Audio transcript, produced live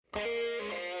From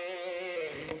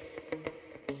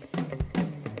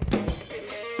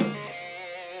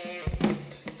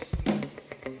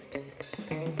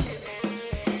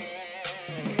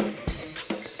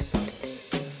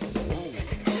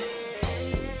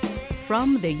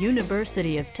the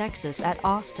University of Texas at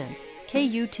Austin,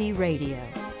 KUT Radio,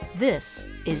 this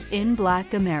is In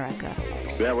Black America.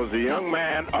 There was a young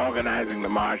man organizing the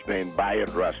march named Bayard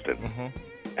Rustin. Mm-hmm.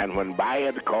 And when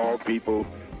Bayard called people,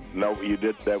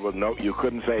 you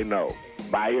couldn't say no.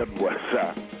 Bayard was,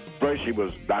 first he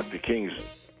was Dr. King's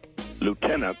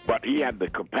lieutenant, but he had the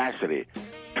capacity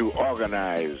to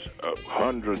organize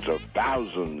hundreds of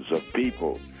thousands of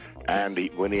people. And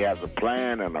when he has a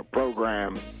plan and a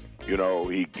program,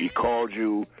 he calls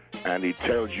you and he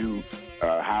tells you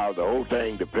how the whole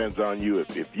thing depends on you.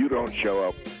 If you don't show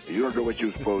up, if you don't do what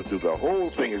you're supposed to, the whole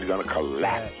thing is going to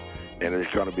collapse and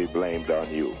it's going to be blamed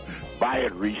on you.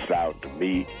 Bayard reached out to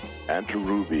me and to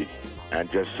Ruby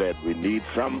and just said, we need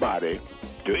somebody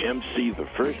to MC the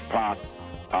first part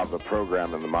of the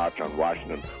program in the March on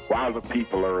Washington while the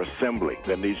people are assembling.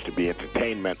 There needs to be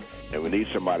entertainment, and we need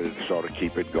somebody to sort of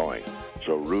keep it going.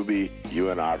 So Ruby,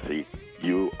 you and Ossie,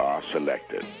 you are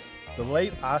selected. The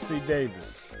late Ossie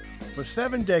Davis. For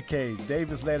 7 decades,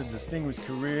 Davis led a distinguished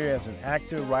career as an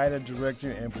actor, writer, director,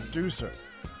 and producer.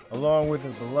 Along with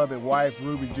his beloved wife,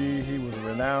 Ruby Dee, he was a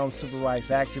renowned civil rights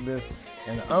activist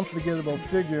and an unforgettable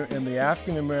figure in the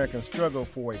African-American struggle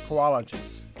for equality.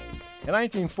 In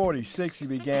 1946, he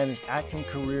began his acting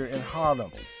career in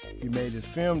Harlem. He made his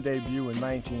film debut in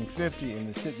 1950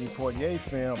 in the Sidney Poitier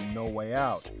film No Way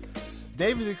Out.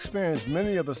 Davis experienced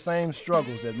many of the same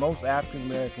struggles that most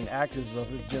African-American actors of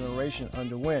his generation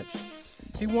underwent.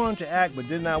 He wanted to act but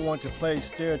did not want to play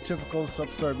stereotypical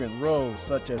subservient roles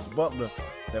such as Butler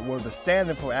that were the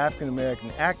standard for African-American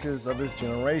actors of his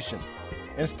generation.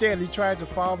 Instead, he tried to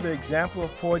follow the example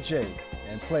of Poitier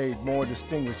and played more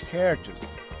distinguished characters.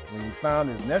 When he found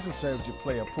it necessary to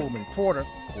play a Pullman porter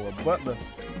or a butler,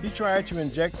 he tried to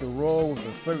inject the role with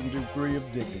a certain degree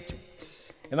of dignity.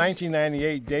 In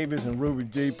 1998, Davis and Ruby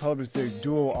Dee published their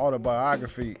dual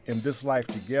autobiography, In This Life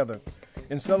Together,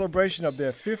 in celebration of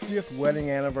their 50th wedding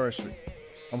anniversary.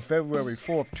 On February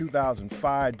 4,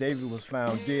 2005, Davis was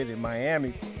found dead in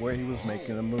Miami, where he was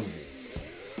making a movie.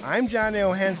 I'm John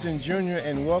L. Hanson, Jr.,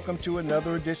 and welcome to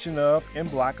another edition of In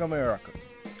Black America.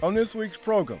 On this week's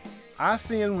program,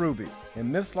 Ossie and Ruby,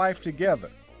 In This Life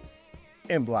Together,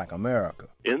 in Black America.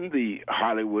 In the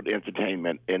Hollywood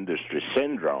entertainment industry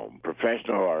syndrome,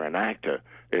 professional or an actor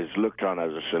is looked on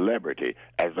as a celebrity,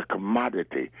 as a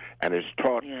commodity, and is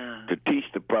taught to teach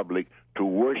the public to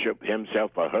worship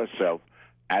himself or herself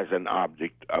as an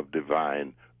object of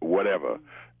divine whatever.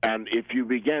 And if you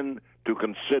begin to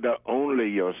consider only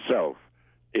yourself,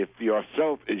 if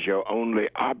yourself is your only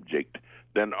object,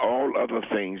 then all other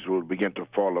things will begin to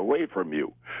fall away from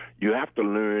you. You have to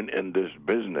learn in this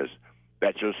business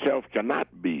that yourself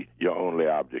cannot be your only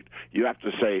object. You have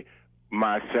to say,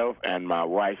 myself and my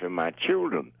wife and my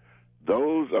children,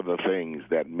 those are the things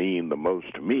that mean the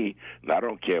most to me, and I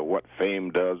don't care what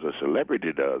fame does or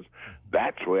celebrity does.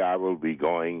 That's where I will be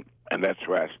going, and that's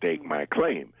where I stake my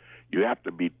claim. You have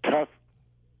to be tough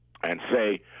and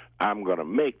say, I'm going to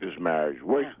make this marriage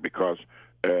work because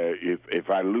if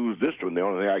I lose this one, the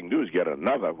only thing I can do is get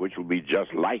another, which will be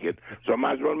just like it, so I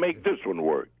might as well make this one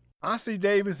work. Ossie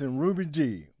Davis and Ruby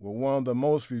Dee were one of the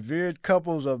most revered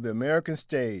couples of the American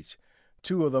stage,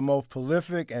 two of the most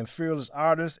prolific and fearless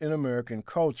artists in American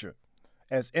culture.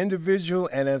 As individuals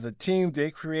and as a team,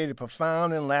 they created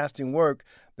profound and lasting work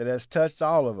that has touched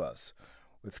all of us.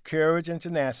 With courage and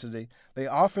tenacity, they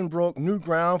often broke new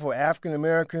ground for African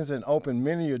Americans and opened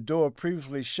many a door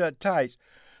previously shut tight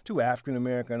to African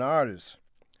American artists.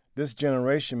 This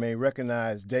generation may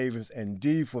recognize Davis and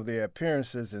Dee for their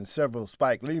appearances in several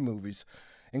Spike Lee movies,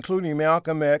 including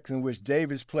Malcolm X, in which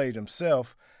Davis played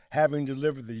himself, having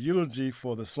delivered the eulogy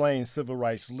for the slain civil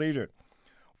rights leader.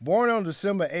 Born on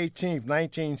December 18,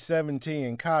 1917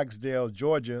 in Cogsdale,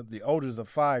 Georgia, the oldest of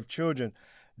 5 children,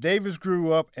 Davis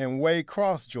grew up in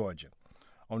Waycross, Georgia.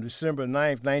 On December 9,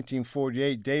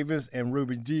 1948, Davis and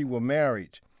Ruby Dee were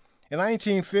married. In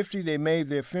 1950, they made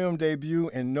their film debut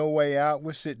in No Way Out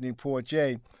with Sidney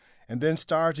Poitier, and then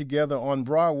starred together on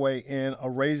Broadway in A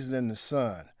Raisin in the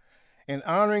Sun. In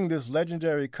honoring this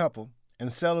legendary couple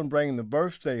and celebrating the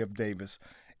birthday of Davis,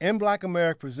 In Black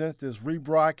America presents this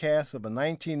rebroadcast of a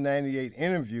 1998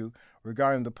 interview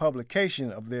regarding the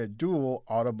publication of their dual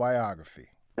autobiography.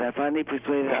 I finally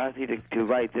persuaded Ossie to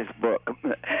write this book,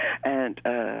 and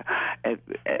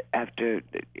after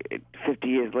 50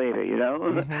 years later, you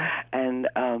know, and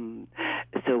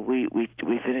so we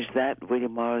finished that.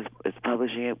 William Morris is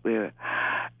publishing it.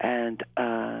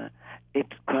 It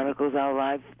chronicles our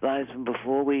lives from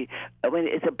before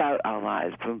it's about our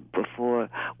lives from before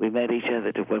we met each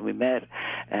other to when we met,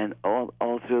 and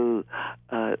all through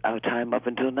our time up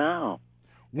until now.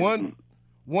 One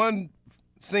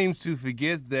seems to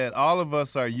forget that all of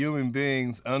us are human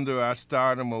beings under our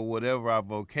stardom or whatever our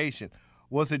vocation.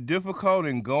 Was it difficult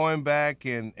in going back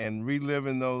and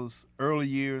reliving those early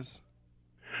years?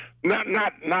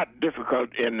 Not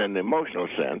difficult in an emotional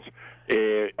sense.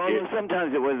 Although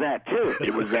sometimes it was that too.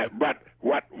 It was that, but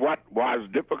what was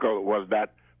difficult was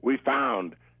that we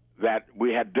found that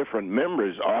we had different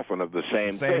memories often of the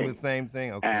same thing. Same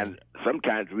thing, okay. And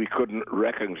sometimes we couldn't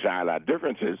reconcile our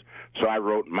differences, so I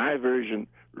wrote my version,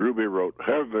 Ruby wrote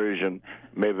her version,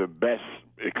 may the best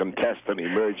contestant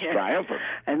emerge triumphant.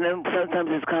 And then sometimes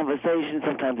it's conversation,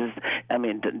 sometimes it's,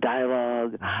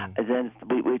 dialogue, and then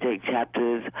we take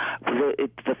chapters.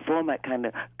 The format kind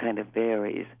of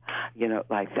varies, you know,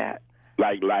 like that.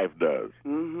 Like life does.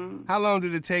 How long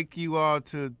did it take you all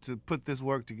to put this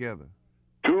work together?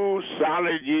 2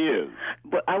 solid years.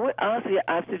 But I would honestly,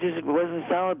 after it wasn't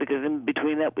solid because in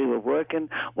between that we were working.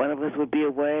 One of us would be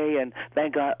away, and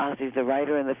thank God Ossie's the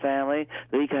writer in the family,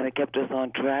 so he kind of kept us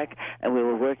on track. And we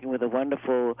were working with a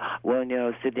wonderful woman, you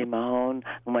know, Sidney Mahone,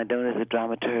 whom I know is a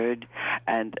dramaturge,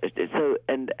 and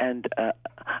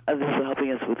others were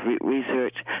helping us with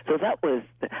research. So that was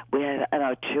we had, and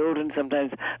our children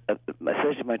sometimes,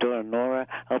 especially my daughter Nora,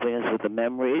 helping us with the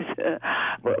memories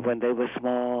when they were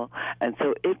small, and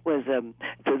so it was.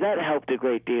 So that helped a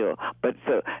great deal. But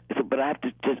I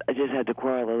just had to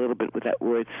quarrel a little bit with that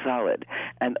word solid,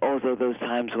 and also those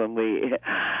times when we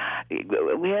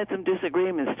had some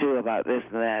disagreements too about this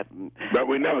and that. But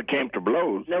we never came to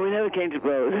blows. No, we never came to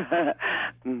blows.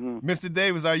 Mr.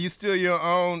 Davis, are you still your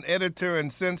own editor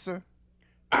and censor?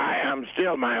 I am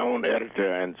still my own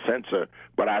editor and censor,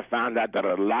 but I found out that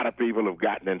a lot of people have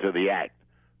gotten into the act.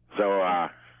 So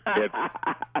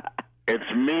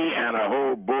it's me and a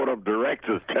whole board of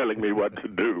directors telling me what to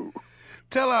do.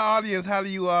 Tell our audience how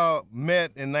you all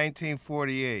met in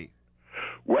 1948.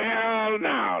 Well,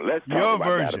 now, let's talk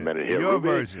about that a minute here. Your Ruby.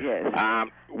 version. Yes.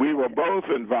 We were both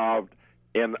involved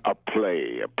in a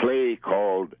play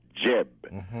called Jib.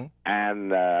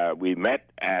 And we met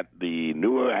at the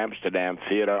New Amsterdam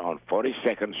Theater on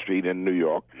 42nd Street in New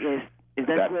York. Yes. Is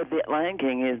that where the Lion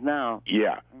King is now?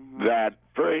 Yeah. That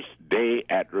first day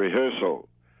at rehearsal.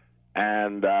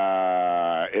 And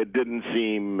it didn't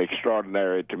seem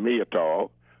extraordinary to me at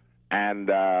all. And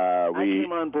I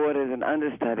came on board as an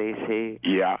understudy, see.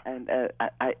 Yeah. And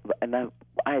I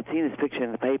had seen his picture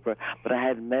in the paper, but I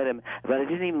hadn't met him. But I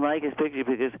didn't even like his picture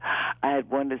because I had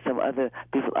wanted some other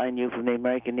people I knew from the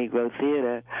American Negro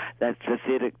Theater. That's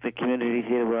the community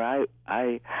theater where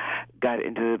I got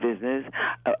into the business.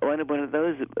 I wanted one of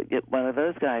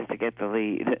those guys to get the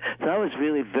lead. So I was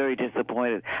really very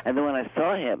disappointed. And then when I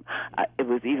saw him, it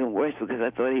was even worse because I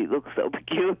thought he looked so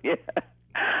peculiar.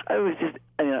 I was just,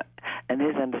 and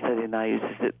his understudy and I used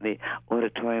to sit in the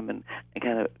auditorium and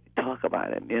kind of talk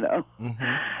about him,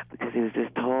 because he was this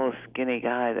tall, skinny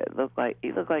guy that looked like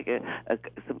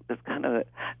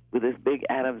with this big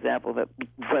Adam's apple that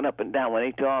went up and down when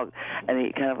he talked, and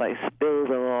he kind of like spilled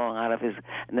along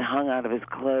and hung out of his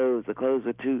clothes. The clothes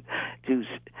were too.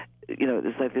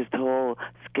 It's like this tall,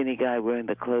 skinny guy wearing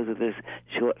the clothes of this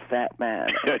short, fat man.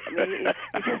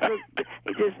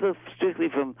 He just looked strictly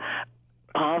from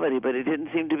poverty, but it didn't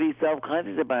seem to be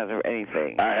self-conscious about it or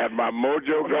anything. I had my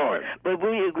mojo going. But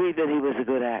we agreed that he was a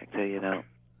good actor,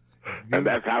 And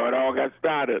that's how it all got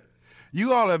started.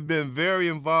 You all have been very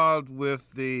involved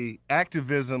with the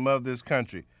activism of this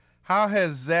country. How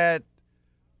has that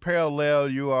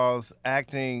paralleled you all's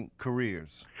acting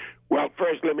careers? Well,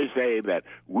 first let me say that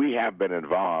we have been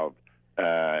involved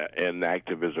in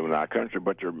activism in our country,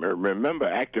 but remember,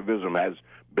 activism has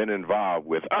been involved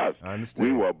with us. I understand.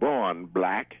 We were born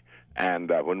black, and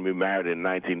when we married in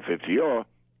 1948,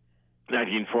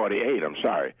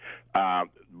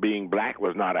 being black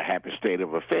was not a happy state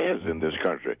of affairs in this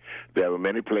country. There were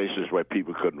many places where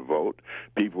people couldn't vote.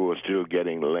 People were still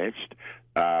getting lynched.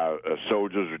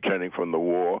 Soldiers returning from the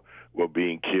war were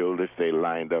being killed if they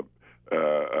lined up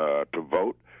to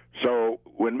vote. So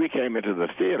when we came into the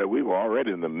theater, we were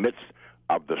already in the midst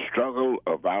of the struggle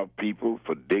of our people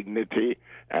for dignity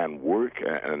and work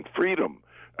and freedom.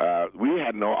 We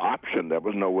had no option. There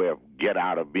was no way of get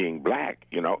out of being black,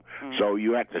 So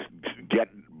you had to get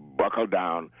buckle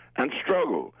down and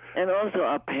struggle. And also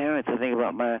our parents. I think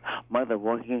about my mother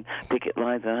walking picket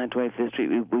lines on 125th Street.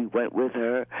 We went with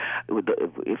her,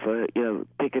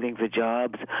 picketing for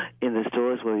jobs in the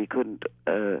stores where we couldn't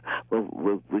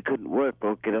we couldn't work, but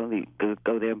we could only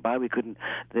go there and buy. We couldn't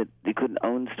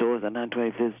own stores on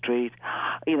 125th Street.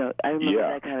 I remember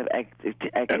that kind of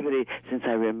activity since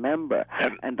I remember,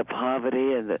 and the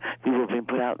poverty and the people being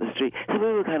put out in the street. So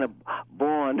we were kind of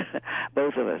born,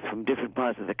 both of us, from different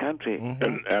parts of the country.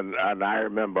 And I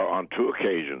remember on 2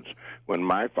 occasions when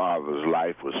my father's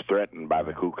life was threatened by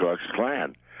the Ku Klux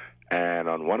Klan. And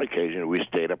on one occasion, we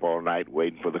stayed up all night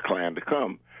waiting for the Klan to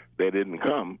come. They didn't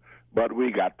come, but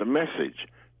we got the message,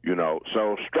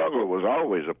 So struggle was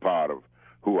always a part of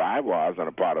who I was and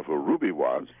a part of who Ruby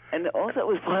was. And also it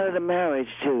was part of the marriage,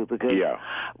 too, because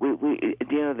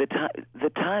the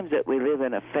times that we live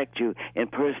in affect you in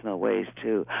personal ways,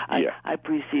 too. I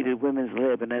preceded Women's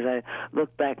Lib, and as I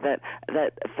look back, that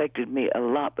affected me a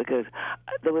lot because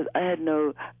I had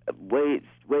no ways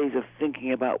of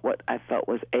thinking about what I felt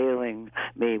was ailing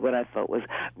me, what I felt was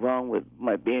wrong with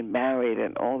my being married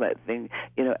and all that thing.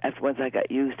 Once I got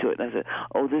used to it, and I said,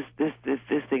 "Oh, this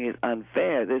thing is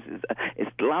unfair.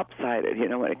 It's lopsided."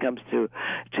 When it comes to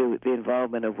the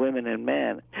involvement of women and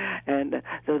men, and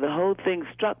so the whole thing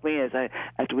struck me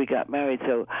after we got married.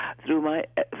 So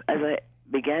as I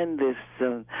began this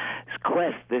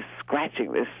quest, this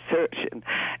scratching, this search,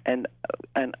 and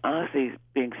Ossie,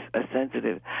 being a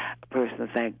sensitive person,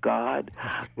 thank God,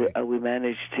 we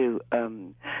managed to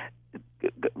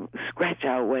scratch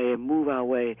our way and move our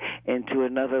way into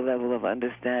another level of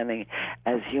understanding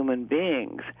as human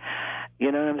beings.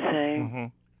 You know what I'm saying? Mm-hmm.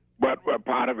 But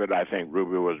part of it, I think,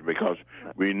 Ruby, was because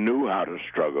we knew how to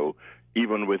struggle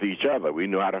even with each other. We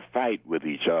knew how to fight with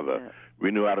each other. Yeah.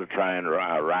 We knew how to try and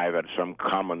arrive at some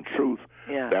common truth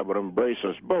that would embrace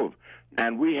us both.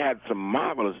 And we had some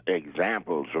marvelous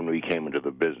examples when we came into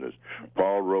the business.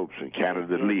 Paul Ropes and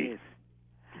Canada Lee.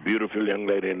 Beautiful young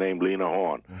lady named Lena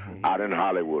Horne out in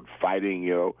Hollywood fighting,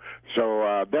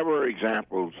 So there were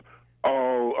examples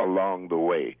all along the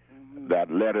way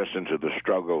that led us into the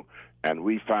struggle, and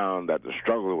we found that the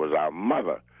struggle was our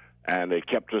mother, and it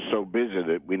kept us so busy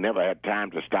that we never had time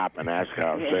to stop and ask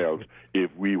ourselves if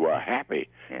we were happy.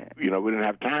 Yeah. We didn't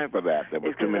have time for that. There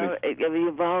was too many. The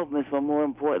involvements were more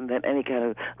important than any kind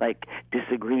of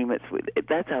disagreements.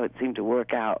 That's how it seemed to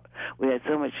work out. We had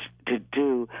so much to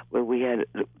do where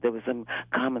there was some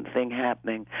common thing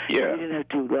happening. Yeah. We didn't have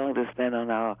too long to spend on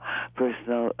our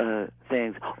personal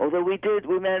things. Although we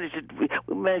managed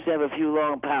to have a few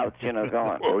long pouts,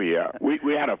 going. Oh yeah,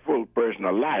 we had a full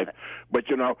personal life, but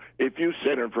if you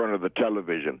sit in front of the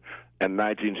television in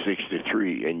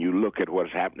 1963 and you look at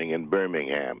what's happening in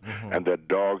Birmingham and the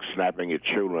dogs snapping at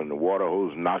children, the water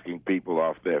hose knocking people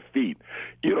off their feet,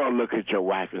 you don't look at your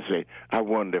wife and say, "I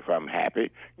wonder if I'm happy."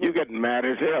 You get mad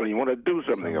as hell and you want to do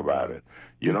something about it.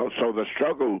 So the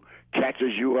struggle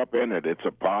catches you up in it. It's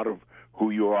a part of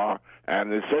who you are,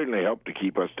 and it certainly helped to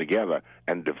keep us together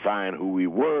and define who we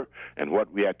were and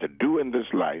what we had to do in this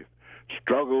life.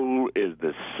 Struggle is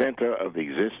the center of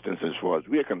existence as far as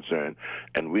we're concerned,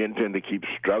 and we intend to keep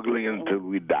struggling until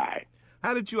we die.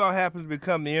 How did you all happen to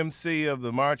become the MC of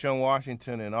the March on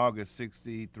Washington in August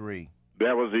 '63?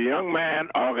 There was a young man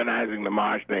organizing the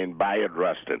march named Bayard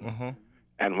Rustin,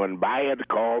 and when Bayard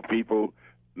called people,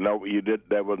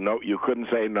 you couldn't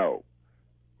say no.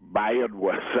 Bayard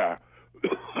was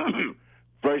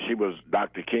first he was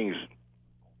Dr. King's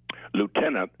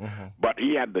lieutenant, but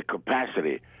he had the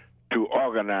capacity to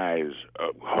organize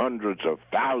hundreds of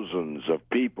thousands of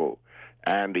people.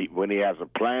 And when he has a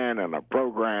plan and a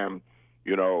program,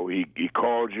 he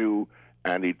calls you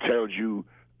and he tells you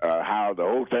how the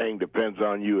whole thing depends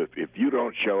on you. If you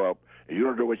don't show up, if you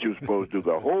don't do what you're supposed to do,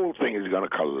 the whole thing is going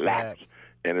to collapse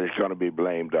and it's going to be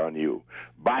blamed on you.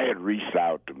 Bayard reached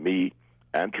out to me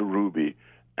and to Ruby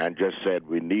and just said,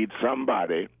 we need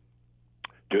somebody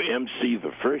to MC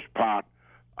the first part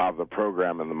of the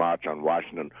program in the March on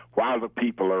Washington while the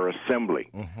people are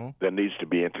assembling. There needs to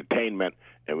be entertainment,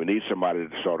 and we need somebody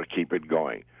to sort of keep it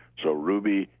going. So,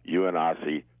 Ruby, you and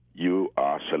Ossie, you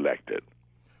are selected.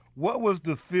 What was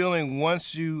the feeling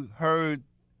once you heard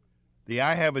the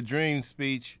I Have a Dream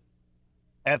speech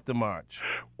at the march?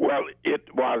 Well,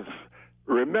 it was,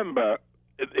 remember,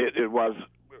 it was,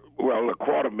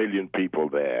 250,000 people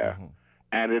there,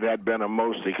 and it had been a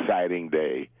most exciting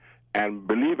day. And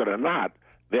believe it or not,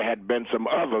 there had been some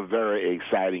other very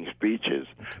exciting speeches,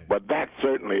 but that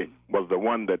certainly was the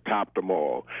one that topped them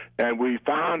all. And we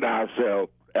found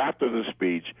ourselves, after the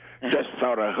speech, just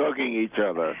sort of hugging each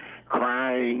other,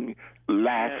 crying,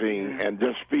 laughing and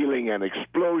just feeling an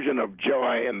explosion of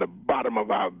joy in the bottom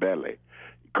of our belly.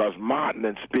 Because Martin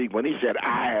and Speak, when he said,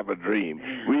 I have a dream,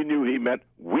 we knew he meant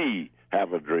we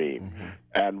have a dream.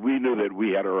 And we knew that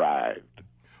we had arrived.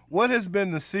 What has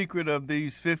been the secret of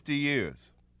these 50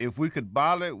 years? If we could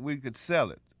bottle it, we could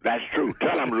sell it. That's true.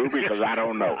 Tell him, Ruby, because I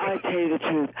don't know. I tell you the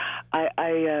truth.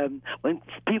 When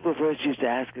people first used to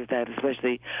ask us that,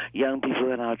 especially young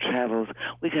people in our travels,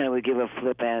 we kind of would give a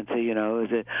flip answer,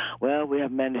 is it, well, we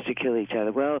have managed to kill each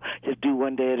other. Well, just do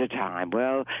one day at a time.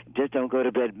 Well, just don't go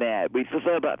to bed mad. We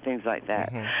thought about things like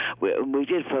that. We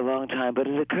did for a long time, but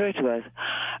it occurred to us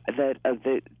that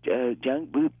they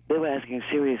were asking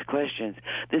serious questions.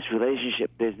 This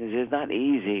relationship business is not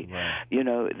easy.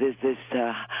 Right. This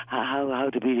how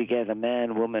to be together,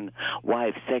 man, woman,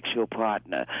 wife, sexual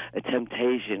partner, a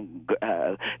temptation,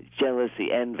 jealousy,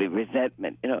 envy,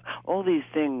 resentment. All these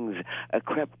things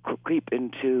creep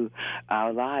into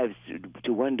our lives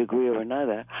to one degree or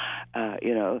another. And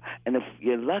if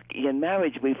you're lucky, in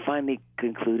marriage, we finally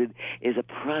concluded, is a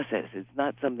process. It's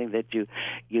not something that you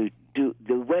do.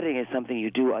 The wedding is something you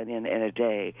do in a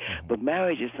day, but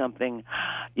marriage is something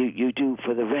you do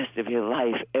for the rest of your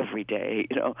life, every day,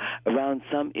 around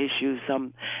some issues,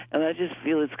 and I just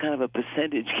feel it's kind of a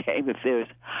percentage game. If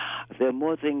there are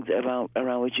more things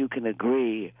around which you can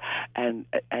agree and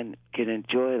can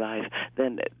enjoy life,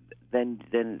 then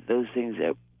those things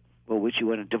for which you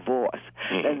want to divorce,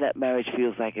 then that marriage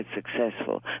feels like it's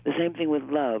successful. The same thing with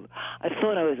love. I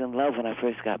thought I was in love when I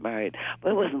first got married,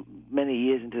 but it wasn't many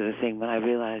years into the thing when I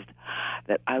realized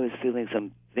that I was feeling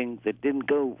some things that didn't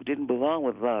belong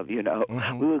with love. We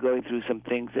were going through some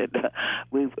things that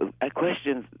I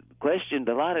questioned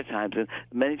a lot of times, and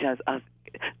many times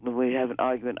when we have an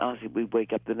argument, Ossie, we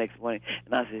wake up the next morning,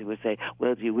 and Ossie would say,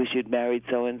 "Well, do you wish you'd married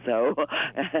so and so?"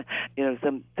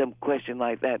 Some question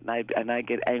like that, and I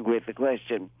get angry at the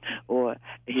question, or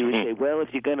he would say, "Well, if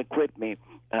you're going to quit me,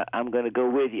 I'm going to go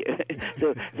with you."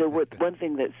 So one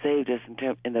thing that saved us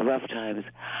in the rough times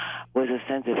was a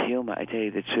sense of humor. I tell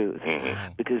you the truth,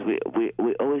 because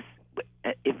we always.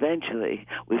 Eventually,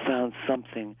 we found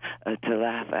something to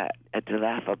laugh at, to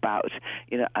laugh about.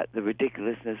 The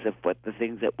ridiculousness of the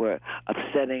things that were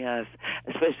upsetting us,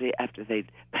 especially after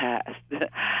they'd passed,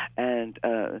 and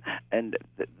the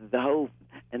whole.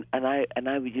 And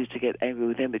I used to get angry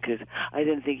with him because I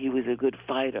didn't think he was a good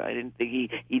fighter. I didn't think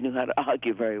he knew how to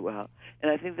argue very well.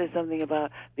 And I think there's something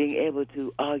about being able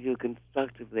to argue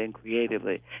constructively and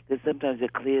creatively, because sometimes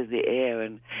it clears the air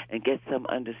and gets some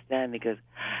understanding. Because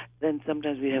then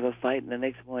sometimes we'd have a fight, and the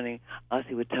next morning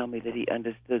Ossie would tell me that he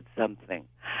understood something.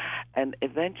 And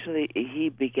eventually he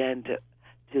began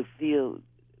to feel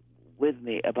with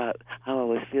me about how I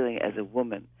was feeling as a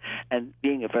woman. And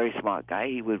being a very smart guy,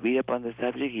 he would read up on the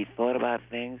subject, he thought about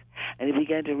things, and he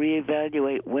began to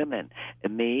reevaluate women.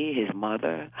 Me, his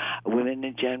mother, women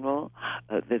in general,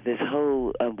 this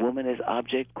whole woman as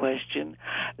object question,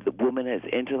 the woman as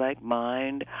intellect,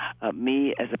 mind,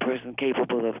 me as a person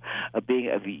capable of being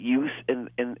of use in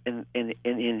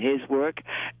his work,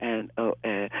 and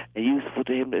useful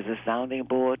to him as a sounding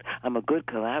board. I'm a good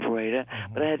collaborator,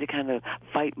 but I had to kind of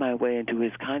fight my way into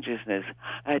his consciousness.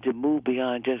 I had to move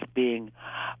beyond just being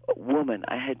a woman.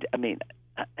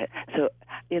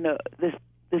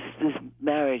 This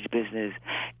marriage business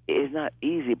is not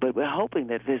easy, but we're hoping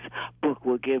that this book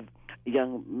will give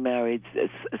young marrieds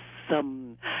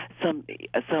some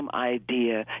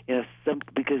idea,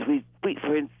 because we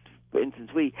for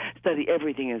instance, we study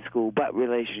everything in school but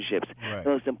relationships. Right. The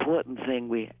most important thing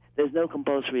there's no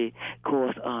compulsory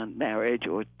course on marriage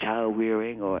or child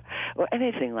rearing or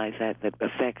anything like that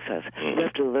affects us. You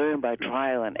have to learn by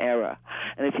trial and error.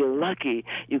 And if you're lucky,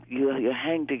 you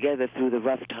hang together through the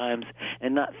rough times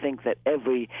and not think that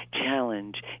every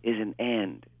challenge is an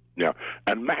end. Yeah,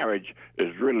 and marriage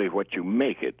is really what you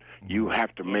make it. You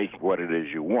have to make what it is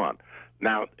you want.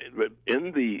 Now,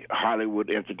 in the Hollywood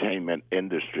entertainment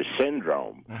industry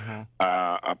syndrome,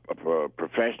 a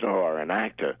professional or an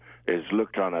actor is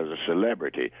looked on as a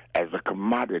celebrity, as a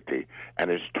commodity,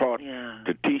 and is taught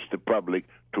to teach the public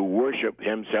to worship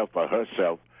himself or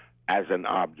herself as an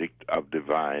object of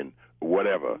divine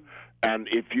whatever. And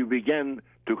if you begin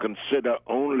to consider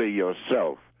only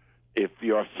yourself, if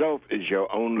yourself is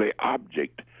your only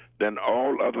object, then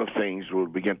all other things will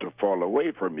begin to fall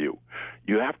away from you.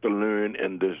 You have to learn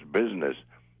in this business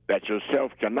that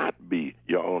yourself cannot be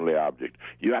your only object.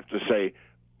 You have to say,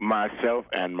 myself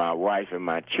and my wife and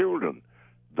my children,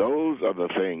 those are the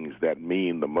things that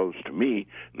mean the most to me,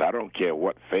 and I don't care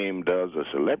what fame does or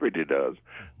celebrity does.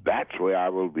 That's where I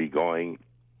will be going,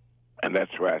 and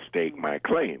that's where I stake my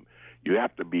claim. You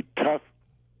have to be tough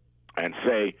and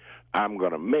say, I'm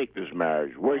going to make this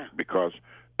marriage work because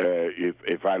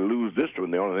if I lose this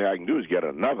one, the only thing I can do is get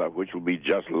another, which will be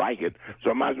just like it.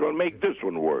 So I might as well make this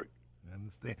one work. I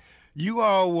understand. You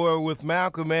all were with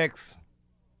Malcolm X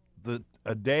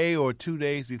a day or 2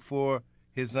 days before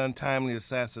his untimely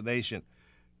assassination.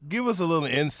 Give us a little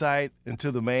insight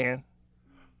into the man.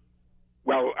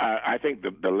 Well, I think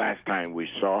the last time we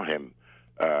saw him,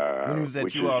 when he was at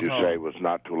which you as you home. say was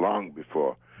not too long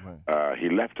before he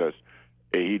left us,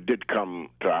 he did come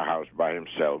to our house by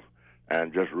himself,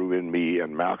 and just Rudy and me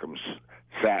and Malcolm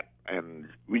sat, and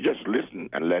we just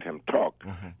listened and let him talk.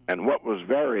 Mm-hmm. And what was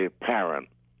very apparent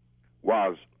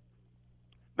was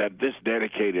that this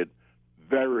dedicated,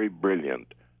 very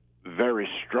brilliant, very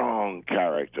strong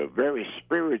character, very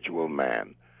spiritual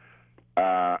man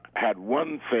had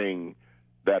one thing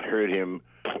that hurt him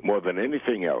more than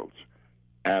anything else,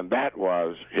 and that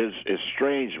was his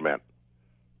estrangement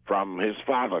from his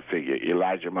father figure,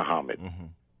 Elijah Muhammad. Mm-hmm.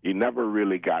 He never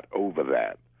really got over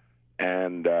that.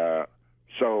 And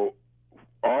so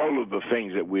all of the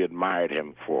things that we admired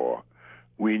him for,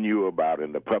 we knew about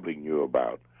and the public knew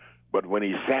about. But when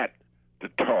he sat to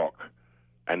talk,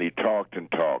 and he talked and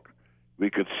talked, we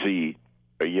could see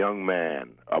a young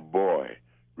man, a boy,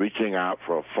 reaching out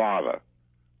for a father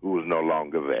who was no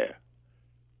longer there.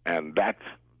 And that's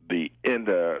in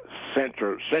the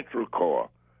central core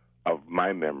of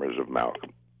my memories of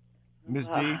Malcolm. Miss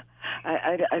D?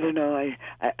 I don't know.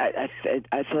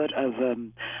 I thought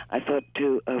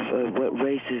too of what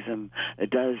racism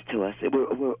does to us.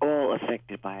 We're all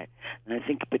affected by it, and I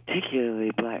think particularly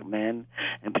black men,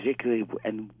 and particularly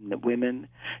women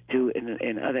too,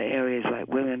 in other areas like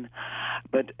women.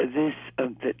 But this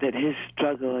that his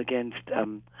struggle against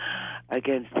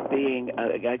being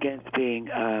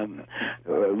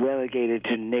relegated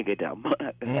to niggerdom,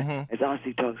 as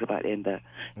Ossie talks about in the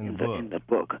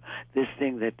book. This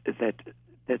thing that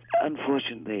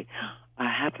unfortunately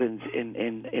happens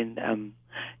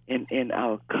in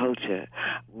our culture.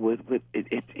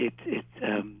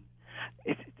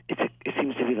 It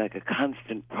seems to be like a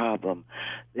constant problem.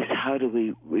 This how do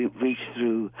we reach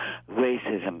through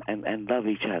racism and love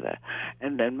each other?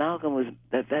 And then Malcolm was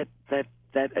that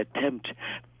attempt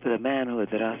for the manhood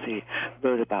that Ossie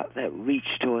wrote about, that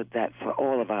reach toward that for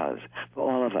all of us.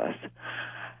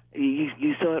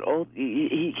 You saw it all.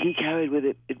 He carried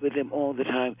with him all the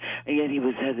time, and yet he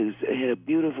had a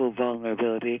beautiful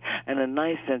vulnerability and a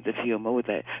nice sense of humor with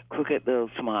that crooked little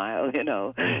smile, you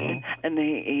know. Mm-hmm.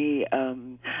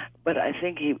 And but I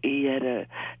think he had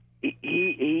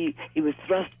he was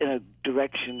thrust in a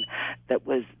direction that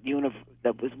was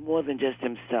more than just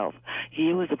himself.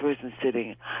 He was a person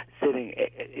sitting.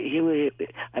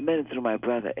 I met him through my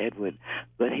brother Edward,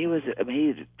 but he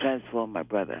transformed my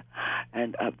brother,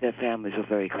 and their families were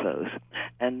very close.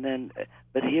 And then,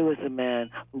 but he was a man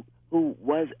who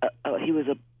was he was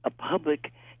a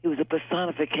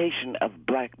personification of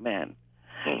black men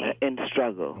in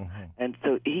struggle, and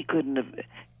so he couldn't have.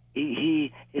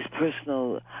 His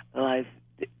personal life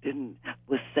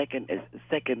was second.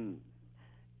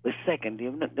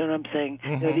 You know what I'm saying?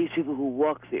 Mm-hmm. You know, these people who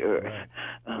walk the earth,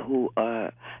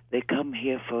 they come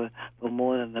here for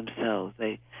more than themselves.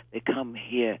 They come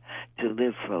here to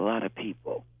live for a lot of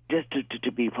people, just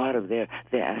to be part of their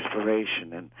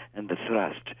aspiration and the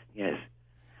thrust. Yes.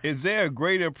 Is there a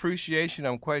greater appreciation?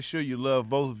 I'm quite sure you love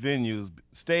both venues,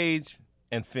 stage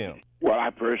and film. Well,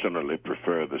 I personally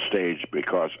prefer the stage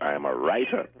because I am a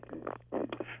writer,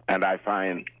 and I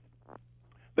find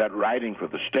that writing for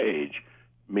the stage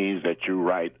means that you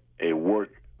write a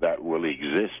work that will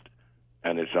exist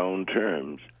on its own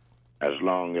terms as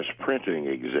long as printing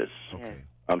exists. Okay.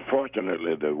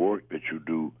 Unfortunately, the work that you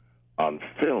do on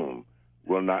film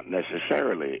will not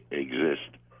necessarily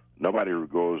exist. Nobody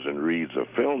goes and reads a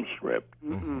film script,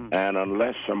 and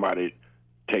unless somebody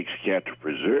takes care to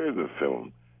preserve the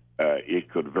film, it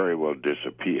could very well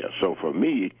disappear. So for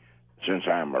me, since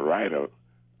I'm a writer,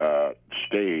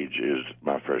 stage is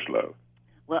my first love.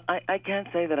 Well, I can't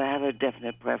say that I have a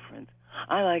definite preference.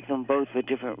 I like them both for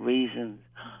different reasons.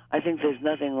 I think there's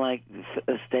nothing like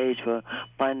a stage for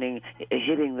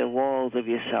hitting the walls of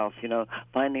yourself, you know,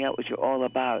 finding out what you're all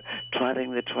about,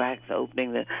 trotting the tracks,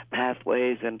 opening the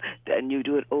pathways, and you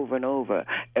do it over and over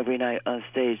every night on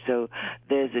stage. So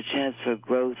there's a chance for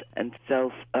growth and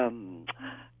self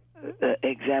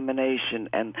examination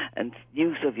and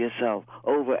use of yourself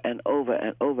over and over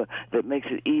and over that makes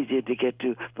it easier to get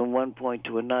to from one point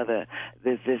to another.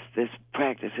 There's this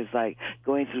practice. It's like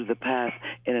going through the path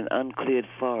in an uncleared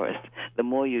forest. the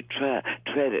more you tread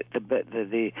it,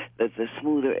 the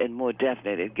smoother and more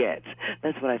definite it gets.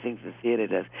 That's what I think the theater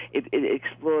does. It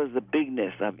explores the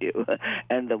bigness of you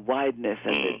and the wideness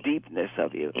and the deepness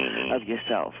of you, of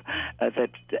yourself,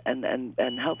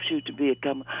 and helps you to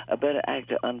become a better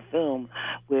actor on film,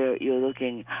 where you're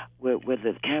looking, where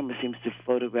the camera seems to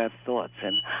photograph thoughts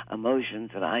and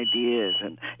emotions and ideas,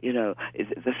 and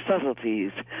the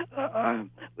subtleties where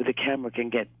the camera can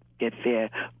get there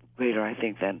greater, I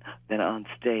think, than on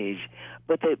stage.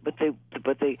 But I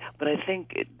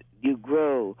think you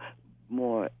grow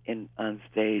more on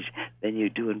stage than you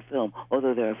do in film.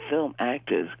 Although there are film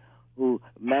actors who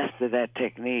master that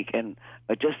technique and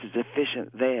are just as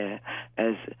efficient there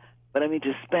as. But I mean,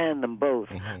 to span them both,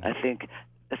 I think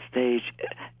a stage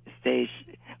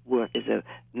work is a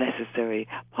necessary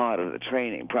part of the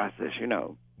training process.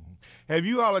 Have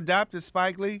you all adopted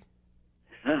Spike Lee?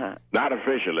 Not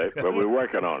officially, but we're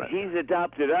working on it. He's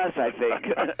adopted us, I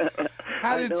think.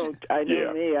 I know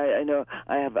me. I know.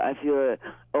 I feel.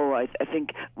 I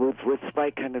think with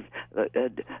Spike kind of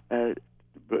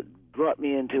brought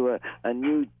me into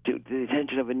the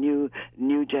attention of a new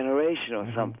generation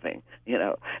or something,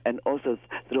 and also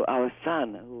through our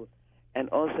son and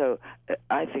also,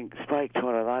 I think Spike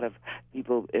taught a lot of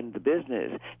people in the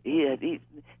business. He had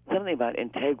something about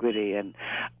integrity, and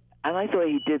I like the way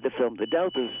he did the film. The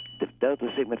Delta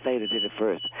Sigma Theta did it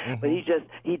first, but he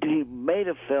made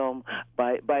a film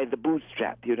by the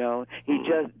bootstrap. He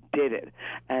just did it,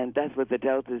 and that's what the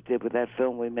Deltas did with that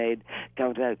film we made,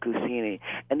 Countess Cucini.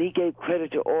 And he gave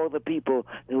credit to all the people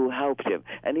who helped him.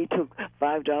 And he took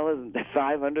 $5 and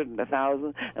 $500 and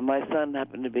 $1,000, and our son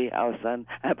happened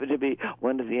to be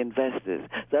one of the investors.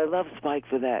 So I love Spike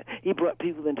for that. He brought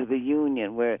people into the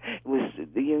union, where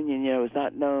the union, was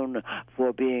not known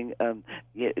for being,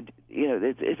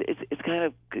 it's kind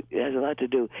of, it has a lot to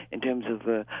do in terms of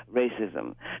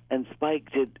racism. And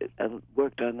Spike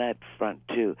worked on that front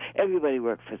too. Everybody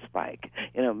worked for Spike.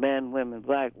 Men, women,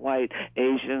 black, white,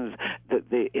 Asians,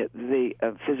 the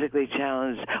physically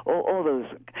challenged, all those.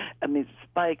 I mean,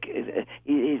 Spike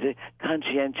he's a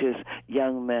conscientious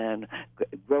young man,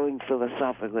 growing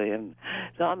philosophically, and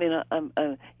so I mean,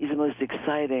 he's the most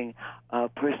exciting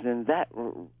person in that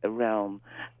realm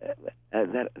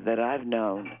that I've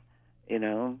known.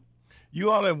 You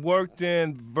all have worked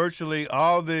in virtually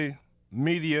all the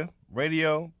media,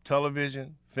 radio,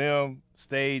 television, film,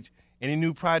 stage. Any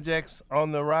new projects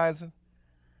on the horizon?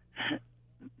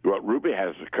 Well, Ruby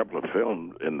has a couple of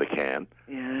films in the can.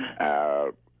 Yeah.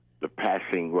 The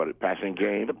Passing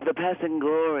Game? The Passing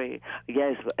Glory,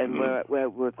 yes, and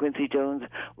where Quincy Jones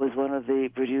was one of the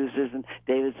producers, and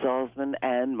David Salzman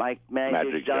and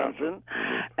Magic Johnson.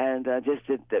 And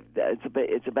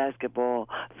it's a basketball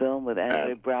film with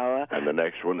Andrew Brower. And the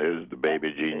next one is The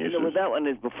Baby Geniuses. Well, that one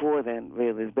is before then,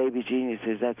 really. It's Baby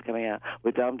Geniuses. That's coming out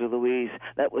with Dom DeLuise.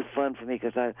 That was fun for me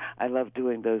because I love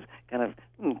doing those kind of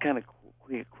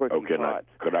quirky parts.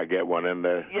 Could I get one in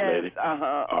there, yes, lady?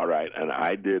 All right, and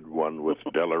I did one with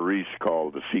Della Reese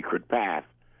called The Secret Path,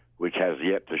 which has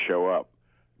yet to show up.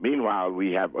 Meanwhile,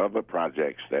 we have other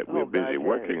projects that we're busy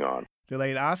working on. The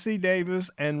late Ossie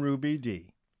Davis and Ruby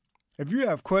D. If you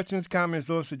have questions, comments,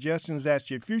 or suggestions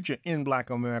at your future In Black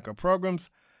America programs,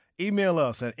 email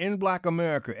us at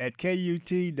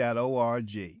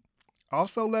inblackamerica@kut.org.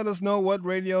 Also, let us know what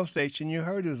radio station you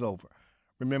heard us over.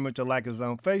 Remember to like us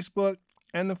on Facebook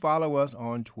and to follow us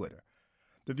on Twitter.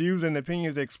 The views and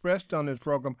opinions expressed on this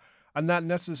program are not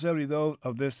necessarily those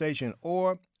of this station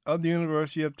or of the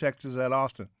University of Texas at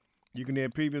Austin. You can hear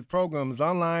previous programs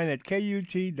online at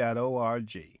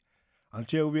kut.org.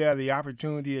 Until we have the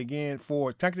opportunity again,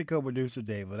 for technical producer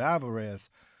David Alvarez,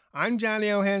 I'm Johnny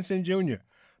L. Hanson Jr.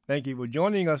 Thank you for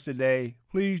joining us today.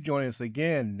 Please join us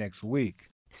again next week.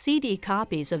 CD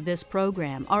copies of this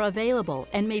program are available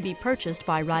and may be purchased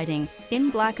by writing In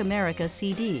Black America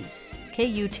CDs,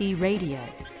 KUT Radio,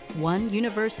 1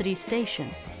 University Station,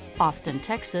 Austin,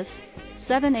 Texas,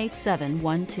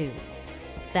 78712.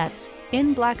 That's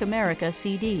In Black America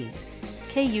CDs,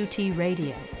 KUT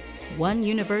Radio, 1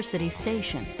 University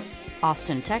Station,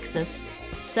 Austin, Texas,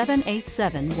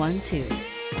 78712.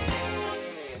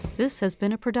 This has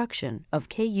been a production of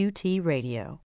KUT Radio.